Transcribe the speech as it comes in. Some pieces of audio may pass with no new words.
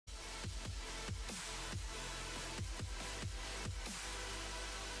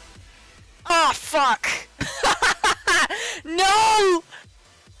Ah, fuck! No!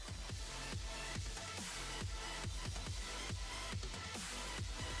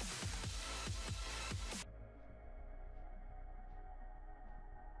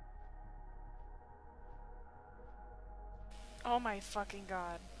 Oh my fucking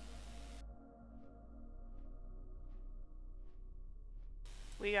god.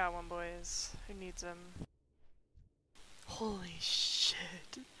 We got one, boys. Who needs him? Holy shit.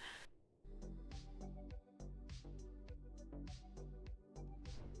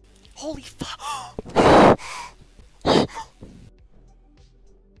 Holy fuck.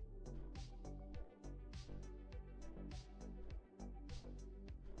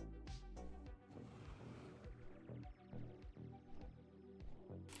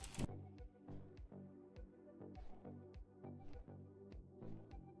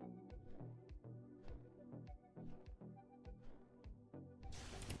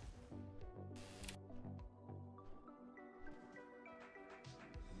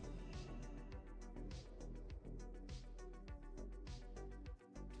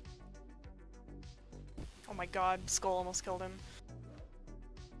 Oh my god, Skull almost killed him.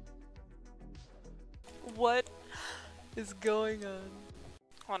 What is going on?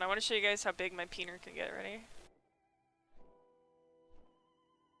 Hold on, I want to show you guys how big my peener can get. Ready?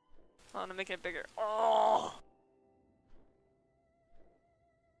 Hold on, I'm making it bigger. Oh!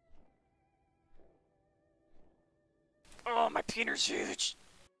 Oh, my peener's huge!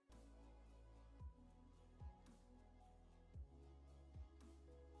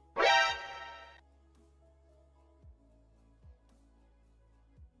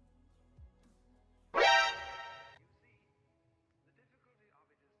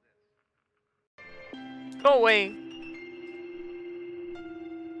 Go away.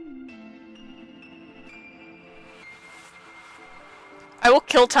 I will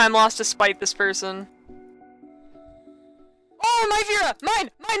kill time lost to spite this person. Oh, my Vera!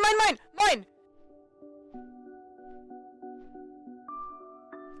 Mine! Mine, mine, mine! Mine!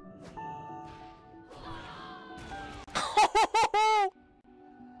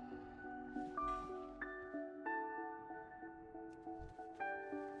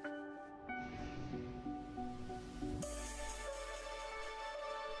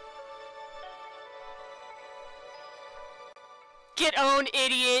 Get owned,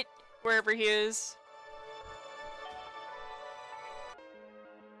 idiot! Wherever he is.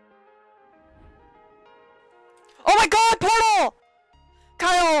 Oh my god, portal!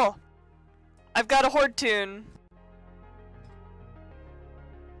 Kyle! I've got a horde tune.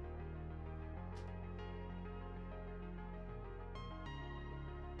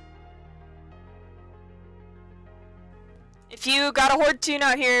 If you got a horde tune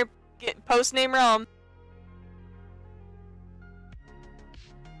out here, post name realm.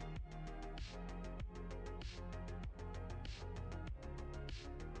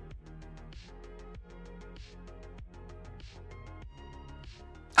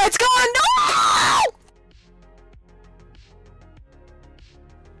 It's gone! No!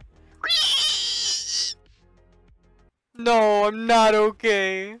 No, I'm not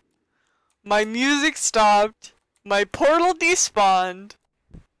okay. My music stopped. My portal despawned.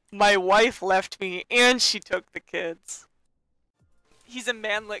 My wife left me, and she took the kids. He's a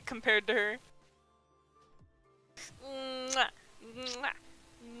manlet compared to her. Mwah, mwah,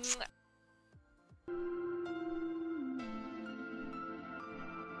 mwah.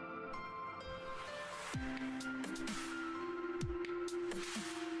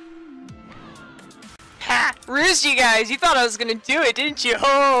 Ha! Ruse, you guys! You thought I was gonna do it, didn't you?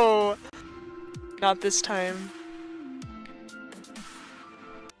 Oh! Not this time.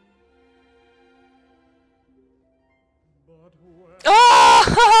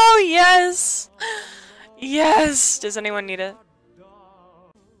 Oh, yes! Yes! Does anyone need it?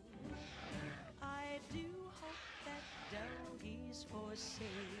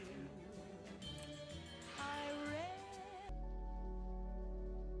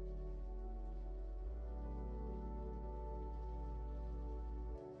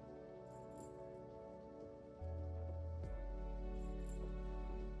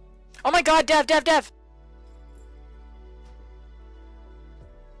 Oh my god, Dev!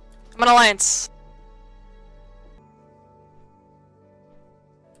 I'm an alliance.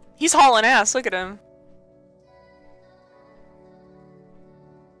 He's hauling ass, look at him.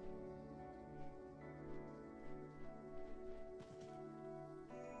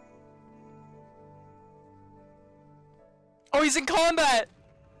 Oh, he's in combat!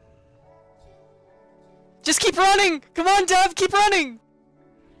 Just keep running! Come on, Dev, keep running!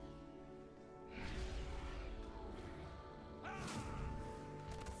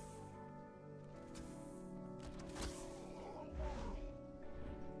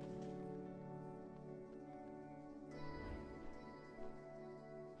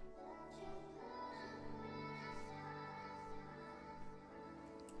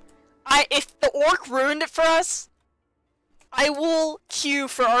 orc ruined it for us, I will queue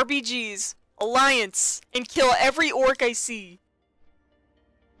for RBG's Alliance and kill every orc I see.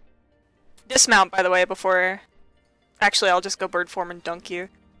 Dismount, by the way, before... Actually, I'll just go bird form and dunk you.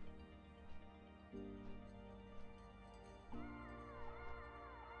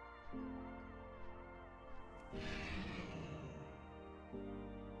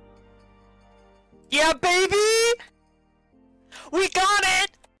 Yeah, baby! We got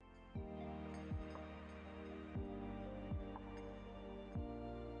it!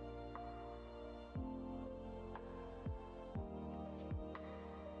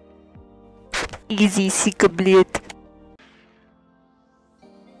 Easy, Sika Blade.